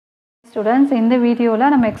Students, in the video la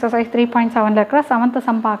நம்ம exercise 3.7 ல இருக்கிற 7th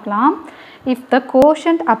sum பார்க்கலாம். If the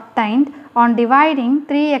quotient obtained on dividing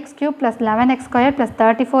 3x cube plus 11x square plus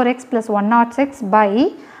 34x plus 106 by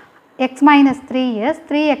x minus 3 is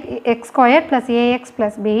 3x square plus ax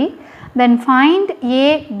plus b, then find a,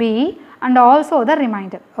 b and also the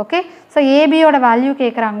remainder. Okay, so a, b ஓட value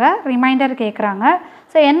கேக்குறாங்க, remainder கேக்குறாங்க.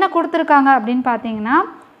 So என்ன கொடுத்திருக்காங்க அப்படினு பாத்தீங்கன்னா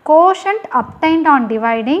quotient obtained on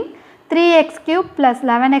dividing 3x cube plus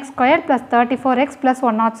 11x square plus 34x plus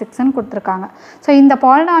 106 ன்னு கொடுத்திருக்காங்க. So இந்த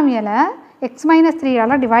பாலினாமியலை x minus 3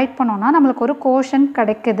 ஆல் டிவைட் பண்ணோன்னா நம்மளுக்கு ஒரு கோஷன்ட்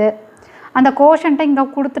கிடைக்குது. அந்த கோஷன்ட்டை இங்கே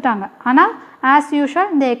கொடுத்துட்டாங்க. ஆனால் ஆஸ்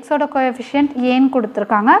யூஷுவல் இந்த எக்ஸோட கோஎஃபிஷியன்ட் ஏன்னு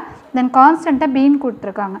கொடுத்துருக்காங்க, தென் கான்ஸ்டண்ட்டை பின்னு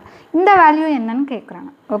கொடுத்துருக்காங்க. இந்த வேல்யூ என்னன்னு கேட்குறாங்க.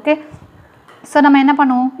 ஓகே, ஸோ நம்ம என்ன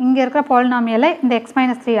பண்ணுவோம், இங்கே இருக்கிற பாலினாமியலை இந்த x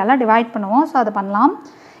minus 3 ஆல் டிவைட் பண்ணுவோம். ஸோ அதை பண்ணலாம்.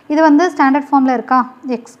 இது வந்து ஸ்டாண்டர்ட் ஃபார்மில் இருக்கா,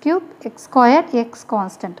 X cube X square X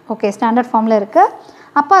constant. Okay, standard ஃபார்மில் இருக்குது.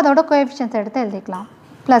 அப்போ அதோட கோஎஃபிஷியன்ஸ் எடுத்து எழுதிக்கலாம்.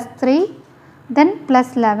 ப்ளஸ் 3 தென்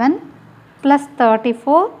ப்ளஸ் 11 ப்ளஸ்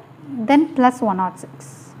 34 தென் ப்ளஸ் 106.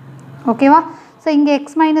 ஓகேவா? ஸோ இங்கே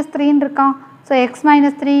எக்ஸ் மைனஸ் 3ன்னு இருக்கான். So X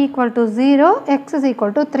minus 3 equal to 0, X is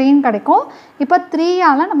equal to 3ன்னு கிடைக்கும். இப்போ 3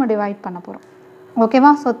 ஆல் நம்ம டிவைட் பண்ண போகிறோம்.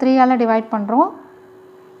 ஓகேவா? ஸோ 3 ஆல் டிவைட் பண்ணுறோம்,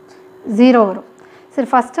 0 வரும். சரி,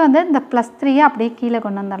 ஃபஸ்ட்டு வந்து இந்த ப்ளஸ் 3 அப்படியே கீழே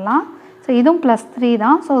கொண்டு வந்துடலாம். ஸோ இதுவும் ப்ளஸ் 3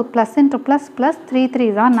 தான். So plus into plus plus 3 3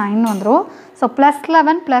 தான் 9 வந்துடும். ஸோ ப்ளஸ்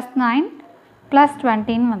 11 ப்ளஸ் 9 ப்ளஸ்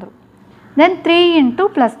 20 வந்துடும். தென் 3 இன்ட்டு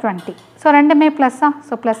ப்ளஸ் 20. ஸோ ரெண்டுமே ப்ளஸ்ஸா,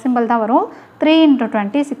 ஸோ ப்ளஸ் சிம்பிள் தான் வரும். 3 இன்ட்டு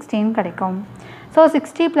 20 16 கிடைக்கும். So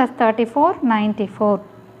 60 plus 34 94.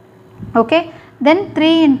 ஓகே, தென்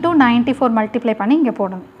 3 இன்ட்டு 94 மல்டிப்ளை பண்ணி இங்கே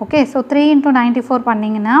போடணும். ஓகே, ஸோ 3 இன்ட்டு 94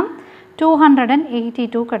 பண்ணிங்கன்னா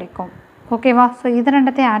 282 கிடைக்கும். ஓகேவா? ஸோ இது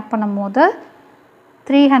ரெண்டத்தையும் ஆட் பண்ணும் போது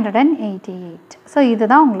 388. ஸோ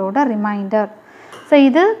இதுதான் உங்களோட ரிமைண்டர். ஸோ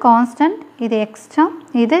இது கான்ஸ்டன்ட், இது எக்ஸ்ட்ரா,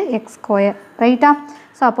 இது எக்ஸ் ஸ்கொயர், ரைட்டா?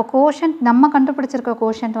 ஸோ அப்போ கோஷன்ட் நம்ம கண்டுபிடிச்சிருக்க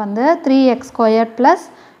கோஷன்ட் வந்து 3x square plus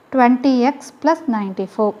 20x plus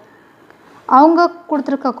 94. அவங்க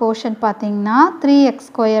கொடுத்துருக்க கோஷன்ட் பார்த்தீங்கன்னா 3x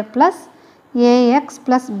square plus ax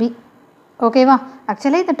plus b. ஓகேவா?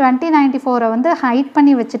 ஆக்சுவலி இந்த 2094 வந்து ஹைட்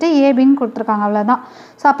பண்ணி வச்சுட்டு ஏபின்னு கொடுத்துருக்காங்க, அவ்வளோதான்.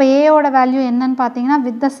 ஸோ அப்போ ஏயோட வேல்யூ என்னன்னு பார்த்தீங்கன்னா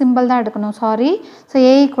வித் த சிம்பிள் தான் எடுக்கணும், sorry. So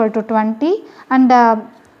A equal to 20 and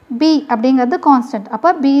B அப்படிங்கிறது கான்ஸ்டன்ட்.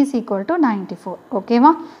 அப்போ பி இஸ் ஈக்குவல் டு 94.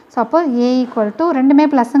 ஓகேவா? ஸோ அப்போ ஏ ஈக்குவல் டு ரெண்டுமே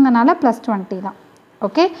ப்ளஸ்ஸுங்கனால ப்ளஸ் 20 தான்.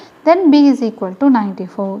 Okay, then B is equal to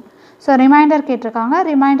 94. So remainder கேட்டிருக்காங்க,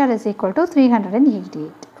 ரிமைண்டர் இஸ் ஈக்குவல் டு 388.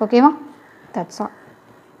 ஓகேவா? That's all.